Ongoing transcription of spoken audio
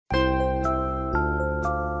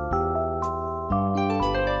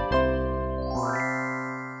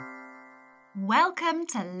Welcome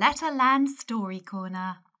to Letterland Story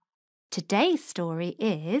Corner. Today's story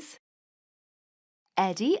is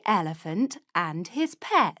Eddy Elephant and His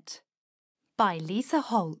Pet by Lisa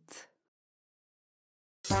Holt.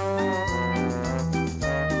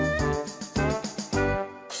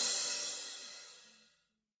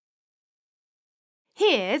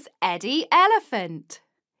 Here's Eddy Elephant.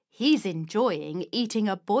 He's enjoying eating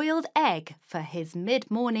a boiled egg for his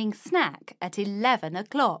mid-morning snack at 11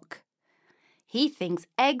 o'clock. He thinks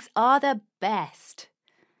eggs are the best.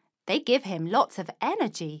 They give him lots of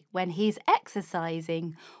energy when he's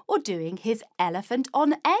exercising or doing his elephant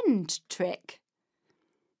on end trick.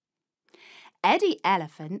 Eddy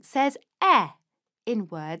Elephant says in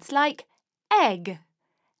words like egg,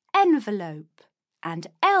 envelope and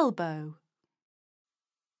elbow.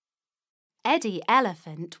 Eddy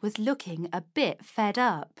Elephant was looking a bit fed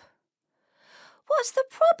up. "What's the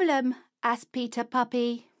problem?" asked Peter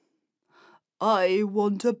Puppy. "I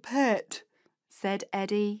want a pet," said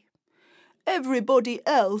Eddy. "Everybody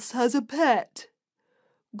else has a pet.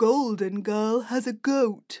 Golden Girl has a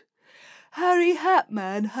goat. Harry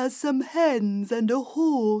Hatman has some hens and a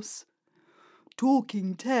horse.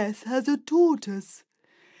 Talking Tess has a tortoise.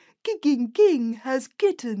 Kicking King has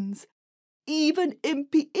kittens. Even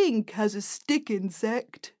Impy Ink has a stick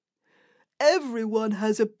insect. Everyone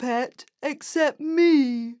has a pet except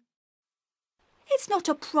me." "It's not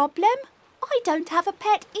a problem. I don't have a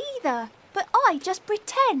pet either, but I just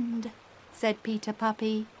pretend," said Peter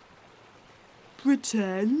Puppy.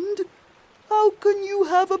 "Pretend? How can you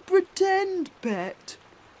have a pretend pet?"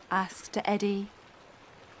 asked Eddy.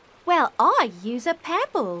 "Well, I use a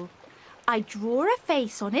pebble. I draw a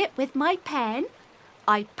face on it with my pen.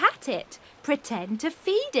 I pat it, pretend to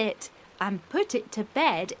feed it, and put it to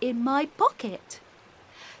bed in my pocket.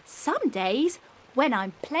 Some days, when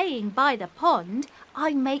I'm playing by the pond,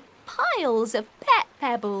 I make piles of pet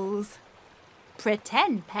pebbles.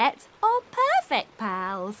 Pretend pets are perfect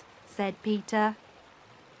pals," said Peter.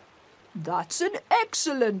 "That's an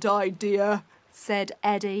excellent idea," said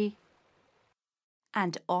Eddy.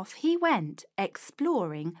 And off he went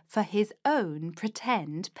exploring for his own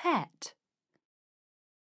pretend pet.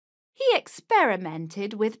 He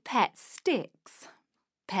experimented with pet sticks,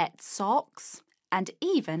 pet socks, and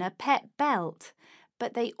even a pet belt,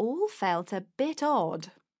 but they all felt a bit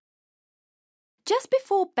odd. Just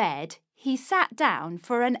before bed, he sat down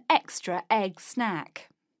for an extra egg snack.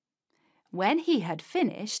 When he had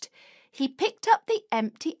finished, he picked up the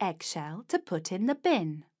empty eggshell to put in the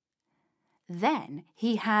bin. Then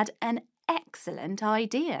he had an excellent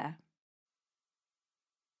idea.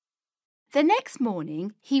 The next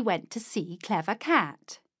morning, he went to see Clever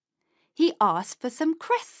Cat. He asked for some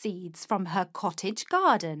cress seeds from her cottage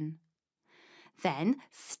garden. Then,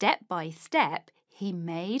 step by step, he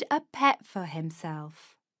made a pet for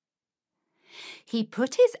himself. He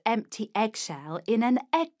put his empty eggshell in an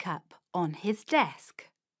egg cup on his desk.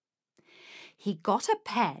 He got a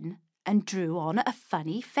pen and drew on a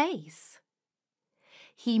funny face.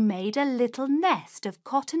 He made a little nest of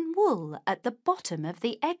cotton wool at the bottom of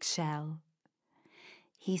the eggshell.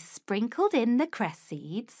 He sprinkled in the cress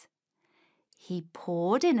seeds. He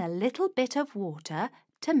poured in a little bit of water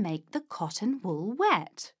to make the cotton wool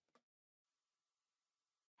wet.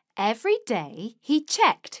 Every day he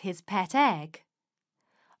checked his pet egg.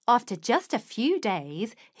 After just a few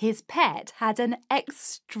days, his pet had an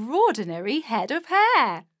extraordinary head of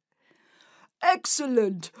hair.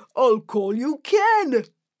 "Excellent! I'll call you Ken!"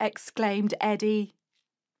 exclaimed Eddy.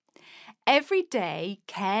 Every day,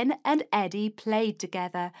 Ken and Eddy played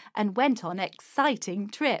together and went on exciting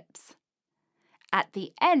trips. At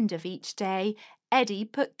the end of each day, Eddy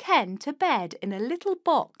put Ken to bed in a little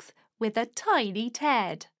box with a tiny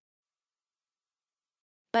Ted.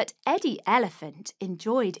 But Eddy Elephant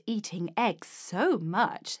enjoyed eating eggs so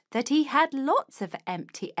much that he had lots of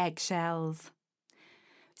empty eggshells.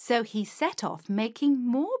 So he set off making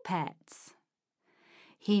more pets.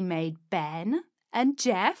 He made Ben and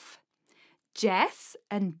Jeff, Jess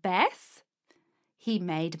and Bess. He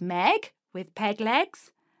made Meg with peg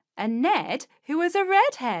legs and Ned, who was a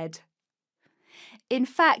redhead. In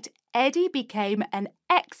fact, Eddy became an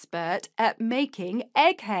expert at making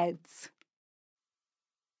eggheads.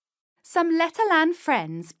 Some Letterland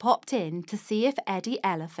friends popped in to see if Eddy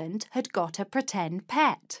Elephant had got a pretend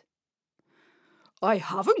pet. "I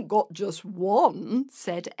haven't got just one,"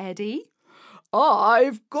 said Eddy.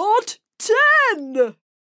 "I've got 10!"